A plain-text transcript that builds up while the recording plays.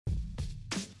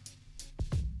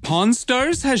Pawn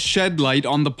Stars has shed light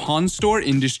on the pawn store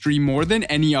industry more than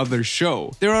any other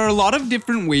show. There are a lot of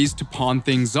different ways to pawn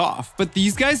things off, but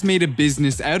these guys made a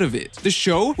business out of it. The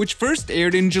show, which first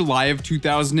aired in July of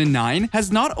 2009,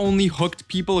 has not only hooked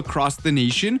people across the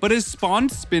nation, but has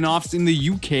spawned spin-offs in the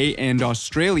UK and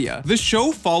Australia. The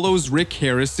show follows Rick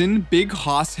Harrison, Big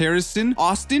Hoss Harrison,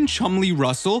 Austin Chumley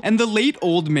Russell, and the late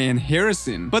Old Man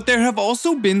Harrison. But there have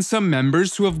also been some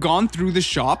members who have gone through the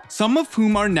shop, some of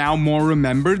whom are now more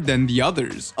remembered than the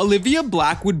others. Olivia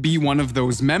Black would be one of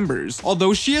those members,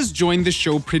 although she has joined the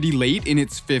show pretty late in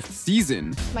its 5th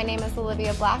season. My name is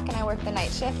Olivia Black and I work the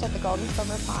night shift at the Gold and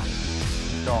Silver Pawn.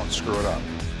 Don't screw it up.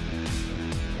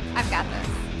 I've got this.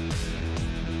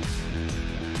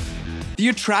 The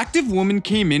attractive woman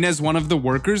came in as one of the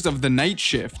workers of the night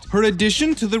shift. Her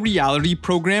addition to the reality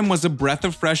program was a breath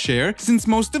of fresh air, since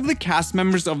most of the cast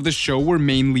members of the show were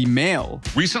mainly male.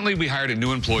 Recently, we hired a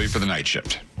new employee for the night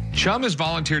shift. Chum has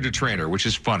volunteered to train her, which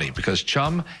is funny because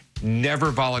Chum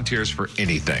never volunteers for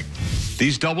anything.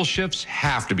 These double shifts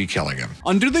have to be killing him.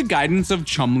 Under the guidance of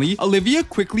Chumley, Olivia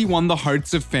quickly won the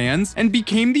hearts of fans and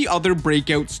became the other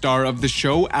breakout star of the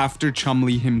show after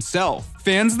Chumley himself.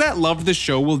 Fans that love the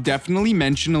show will definitely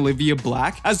mention Olivia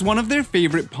Black as one of their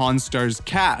favorite Pawn Stars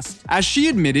cast. As she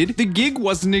admitted, the gig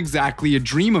wasn't exactly a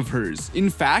dream of hers.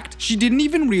 In fact, she didn't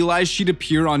even realize she'd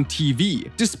appear on TV.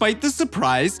 Despite the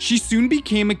surprise, she soon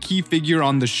became a key figure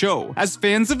on the show, as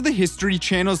fans of the History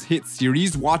Channel's hit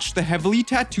series watched the heavily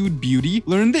tattooed beauty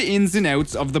learn the ins and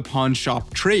outs of the pawn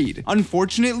shop trade.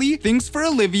 Unfortunately, things for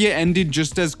Olivia ended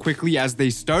just as quickly as they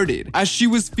started, as she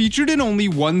was featured in only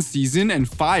one season and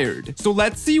fired. So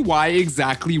let's see why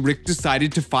exactly Rick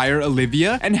decided to fire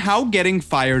Olivia and how getting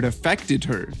fired affected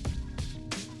her.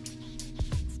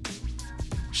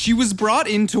 She was brought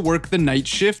in to work the night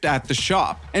shift at the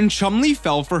shop, and Chumley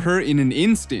fell for her in an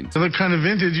instant. They look kind of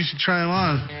vintage, you should try them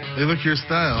on. They look your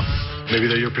style. Maybe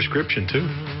they're your prescription, too.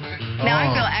 Now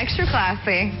I feel extra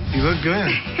classy. You look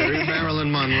good. Very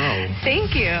Marilyn Monroe.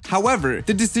 Thank you. However,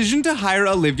 the decision to hire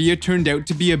Olivia turned out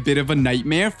to be a bit of a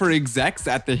nightmare for execs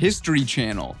at the History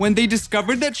Channel, when they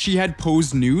discovered that she had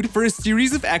posed nude for a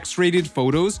series of X-rated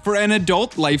photos for an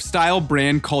adult lifestyle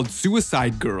brand called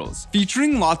Suicide Girls,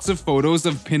 featuring lots of photos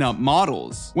of pinup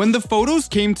models. When the photos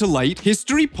came to light,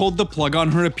 History pulled the plug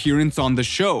on her appearance on the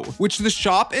show, which the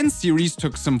shop and series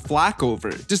took some flack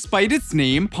over. Despite its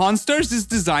name, Pawn Stars is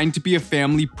designed to be a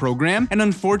family program, and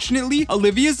unfortunately,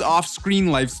 Olivia's off-screen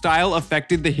lifestyle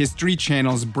affected the History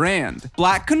Channel's brand.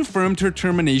 Black confirmed her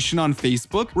termination on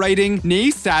Facebook, writing,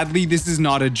 "Nay, sadly, this is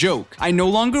not a joke. I no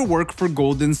longer work for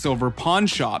Gold and Silver Pawn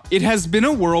Shop. It has been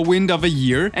a whirlwind of a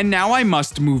year, and now I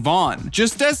must move on.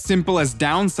 Just as simple as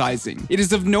downsizing. It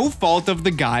is of no fault of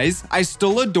the guys. I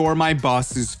still adore my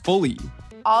bosses fully."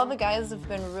 All the guys have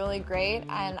been really great,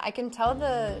 and I can tell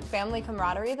the family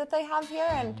camaraderie that they have here,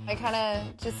 and I kind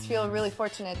of just feel really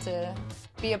fortunate to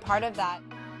be a part of that.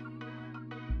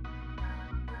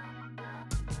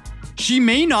 She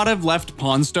may not have left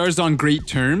Pawn Stars on great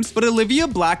terms, but Olivia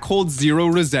Black holds zero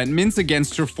resentments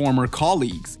against her former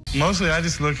colleagues. Mostly I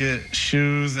just look at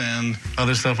shoes and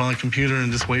other stuff on the computer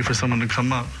and just wait for someone to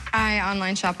come up. I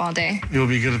online shop all day. You'll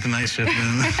be good at the night shift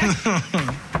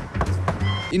then.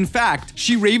 In fact,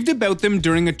 she raved about them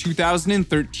during a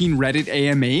 2013 Reddit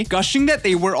AMA, gushing that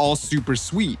they were all super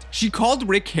sweet. She called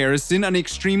Rick Harrison an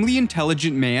extremely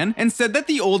intelligent man and said that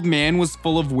the old man was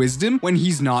full of wisdom when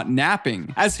he's not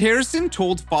napping. As Harrison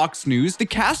told Fox News, the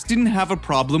cast didn't have a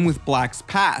problem with Black's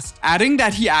past, adding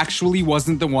that he actually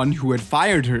wasn't the one who had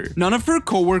fired her. None of her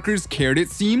co-workers cared, it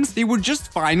seems. They were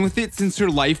just fine with it since her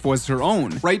life was her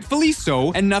own. Rightfully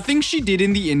so, and nothing she did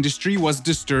in the industry was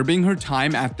disturbing her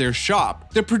time at their shop.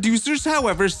 The producers,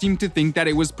 however, seemed to think that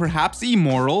it was perhaps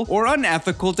immoral or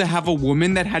unethical to have a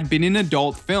woman that had been in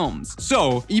adult films.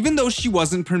 So, even though she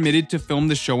wasn't permitted to film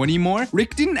the show anymore,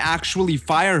 Rick didn't actually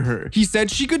fire her. He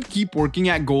said she could keep working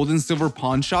at Gold and Silver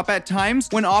Pawn Shop at times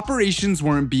when operations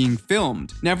weren't being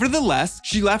filmed. Nevertheless,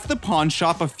 she left the pawn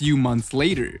shop a few months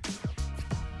later.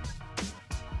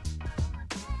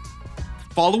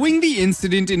 Following the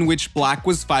incident in which Black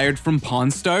was fired from Pawn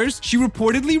Stars, she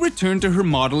reportedly returned to her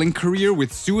modeling career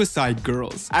with Suicide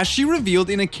Girls, as she revealed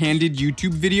in a candid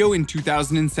YouTube video in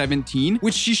 2017,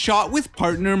 which she shot with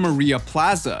partner Maria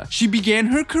Plaza. She began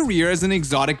her career as an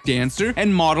exotic dancer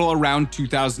and model around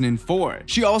 2004.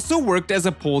 She also worked as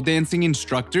a pole dancing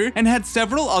instructor and had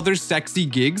several other sexy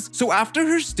gigs, so after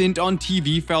her stint on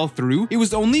TV fell through, it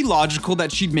was only logical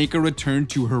that she'd make a return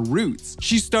to her roots.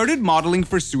 She started modeling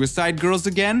for Suicide Girls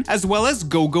videos again, as well as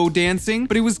go-go dancing,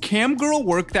 but it was cam girl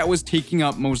work that was taking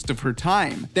up most of her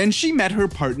time. Then she met her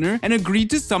partner and agreed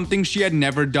to something she had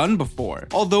never done before.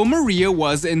 Although Maria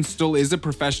was and still is a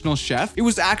professional chef, it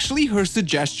was actually her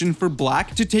suggestion for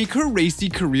Black to take her racy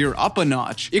career up a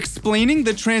notch. Explaining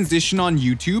the transition on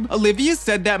YouTube, Olivia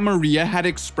said that Maria had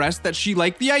expressed that she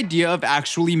liked the idea of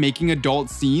actually making adult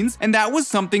scenes, and that was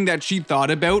something that she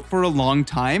thought about for a long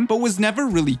time, but was never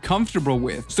really comfortable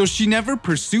with, so she never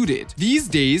pursued it. These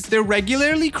days, they're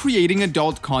regularly creating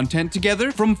adult content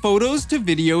together, from photos to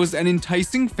videos, and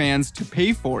enticing fans to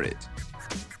pay for it.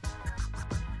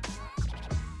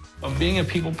 Being a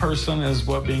people person is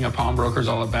what being a pawnbroker is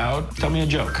all about. Tell me a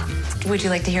joke. Would you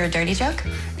like to hear a dirty joke?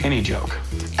 Any joke.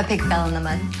 A pig fell in the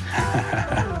mud.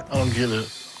 I don't get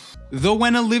it. Though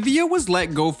when Olivia was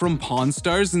let go from Pawn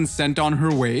Stars and sent on her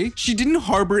way, she didn't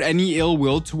harbor any ill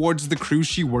will towards the crew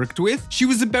she worked with. She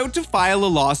was about to file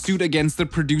a lawsuit against the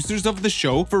producers of the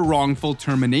show for wrongful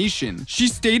termination. She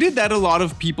stated that a lot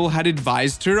of people had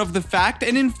advised her of the fact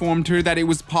and informed her that it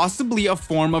was possibly a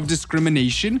form of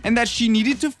discrimination and that she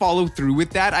needed to follow through with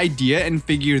that idea and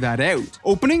figure that out.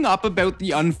 Opening up about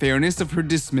the unfairness of her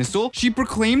dismissal, she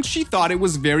proclaimed she thought it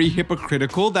was very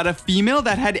hypocritical that a female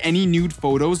that had any nude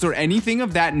photos or anything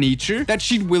of that nature that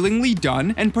she'd willingly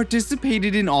done and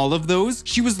participated in all of those,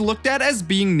 she was looked at as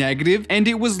being negative, and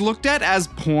it was looked at as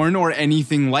porn or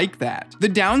anything like that. The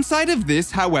downside of this,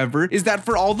 however, is that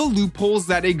for all the loopholes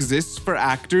that exist for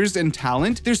actors and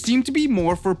talent, there seem to be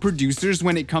more for producers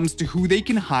when it comes to who they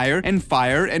can hire and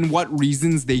fire and what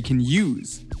reasons they can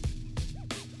use.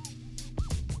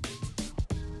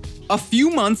 A few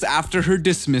months after her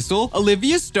dismissal,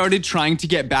 Olivia started trying to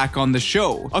get back on the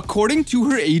show. According to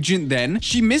her agent then,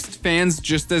 she missed fans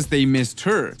just as they missed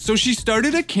her. So she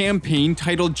started a campaign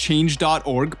titled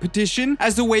Change.org petition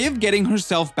as a way of getting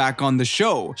herself back on the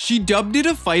show. She dubbed it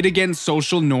a fight against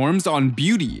social norms on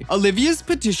beauty. Olivia's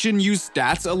petition used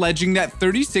stats alleging that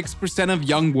 36% of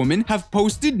young women have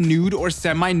posted nude or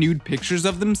semi-nude pictures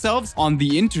of themselves on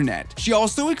the internet. She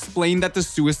also explained that the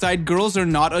Suicide Girls are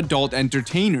not adult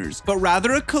entertainers, but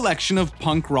rather a collection of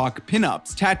punk rock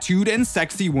pinups, tattooed and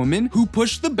sexy women who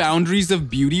push the boundaries of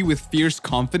beauty with fierce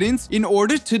confidence in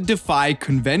order to defy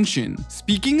convention.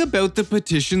 Speaking about the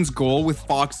petition's goal with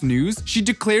Fox News, she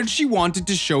declared she wanted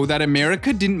to show that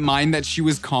America didn't mind that she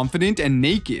was confident and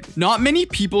naked. Not many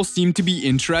people seemed to be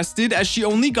interested, as she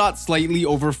only got slightly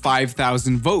over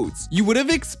 5,000 votes. You would have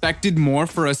expected more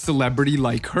for a celebrity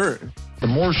like her. The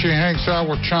more she hangs out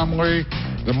with Chumlee,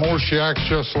 the more she acts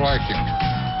just like him.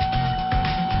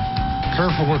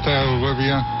 Careful with that,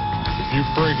 Olivia. If you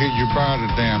break it, you buy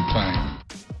the damn thing.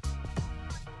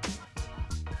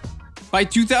 By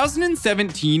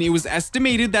 2017, it was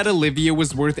estimated that Olivia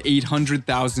was worth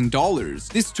 $800,000.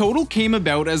 This total came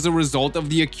about as a result of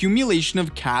the accumulation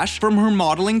of cash from her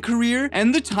modeling career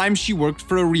and the time she worked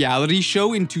for a reality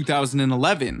show in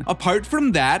 2011. Apart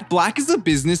from that, Black is a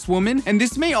businesswoman, and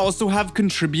this may also have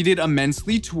contributed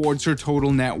immensely towards her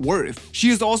total net worth. She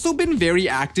has also been very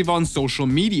active on social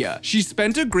media. She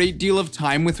spent a great deal of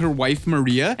time with her wife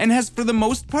Maria and has for the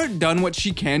most part done what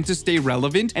she can to stay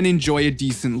relevant and enjoy a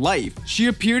decent life. She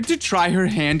appeared to try her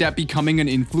hand at becoming an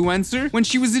influencer when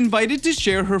she was invited to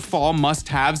share her fall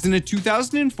must-haves in a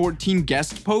 2014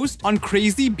 guest post on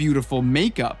Crazy Beautiful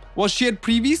Makeup. While she had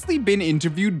previously been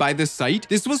interviewed by the site,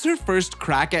 this was her first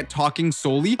crack at talking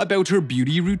solely about her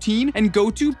beauty routine and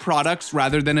go-to products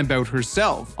rather than about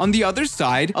herself. On the other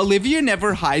side, Olivia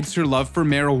never hides her love for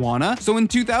marijuana, so in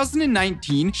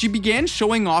 2019, she began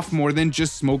showing off more than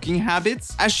just smoking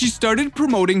habits, as she started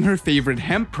promoting her favorite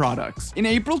hemp products. In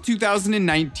April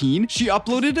 2019, she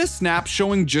uploaded a snap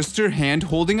showing just her hand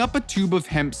holding up a tube of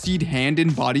hemp seed hand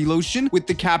and body lotion with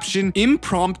the caption,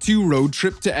 "Impromptu road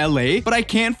trip to LA, but I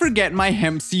can't forget my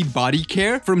hemp seed body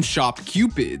care from Shop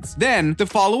Cupids." Then, the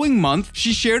following month,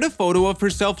 she shared a photo of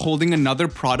herself holding another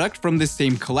product from the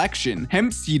same collection,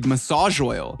 hemp seed massage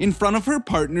oil, in front of her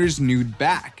partner's nude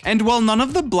back. And while none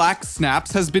of the Black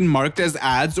snaps has been marked as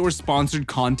ads or sponsored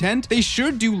content, they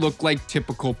sure do look like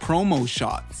typical promo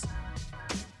shots.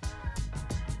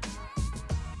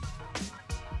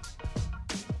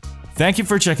 Thank you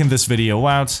for checking this video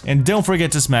out, and don't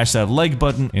forget to smash that like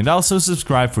button and also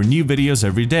subscribe for new videos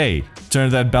every day.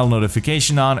 Turn that bell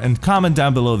notification on and comment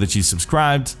down below that you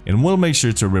subscribed, and we'll make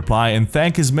sure to reply and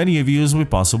thank as many of you as we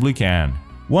possibly can.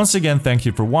 Once again, thank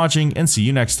you for watching and see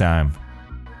you next time.